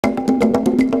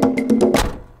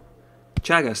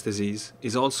Chagas disease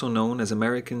is also known as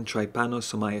American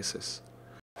trypanosomiasis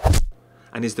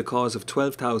and is the cause of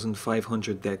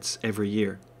 12,500 deaths every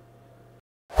year.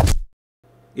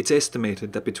 It's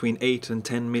estimated that between 8 and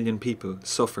 10 million people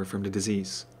suffer from the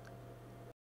disease.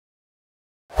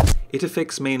 It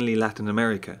affects mainly Latin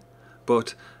America,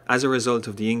 but as a result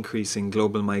of the increase in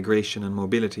global migration and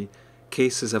mobility,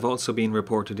 cases have also been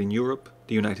reported in Europe,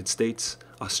 the United States,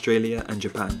 Australia and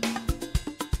Japan.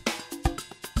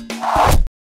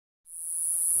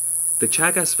 The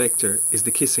Chagas vector is the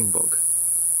kissing bug.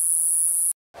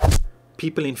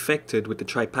 People infected with the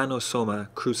Trypanosoma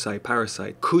cruzi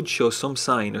parasite could show some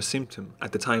sign or symptom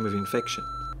at the time of infection.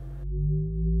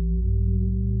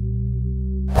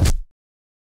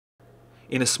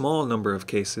 In a small number of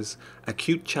cases,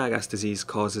 acute Chagas disease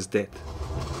causes death.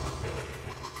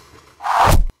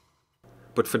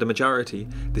 But for the majority,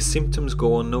 the symptoms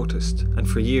go unnoticed, and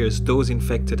for years those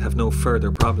infected have no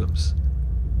further problems.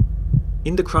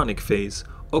 In the chronic phase,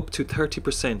 up to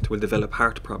 30% will develop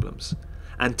heart problems,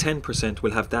 and 10%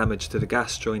 will have damage to the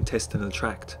gastrointestinal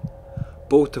tract,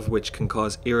 both of which can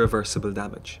cause irreversible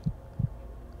damage.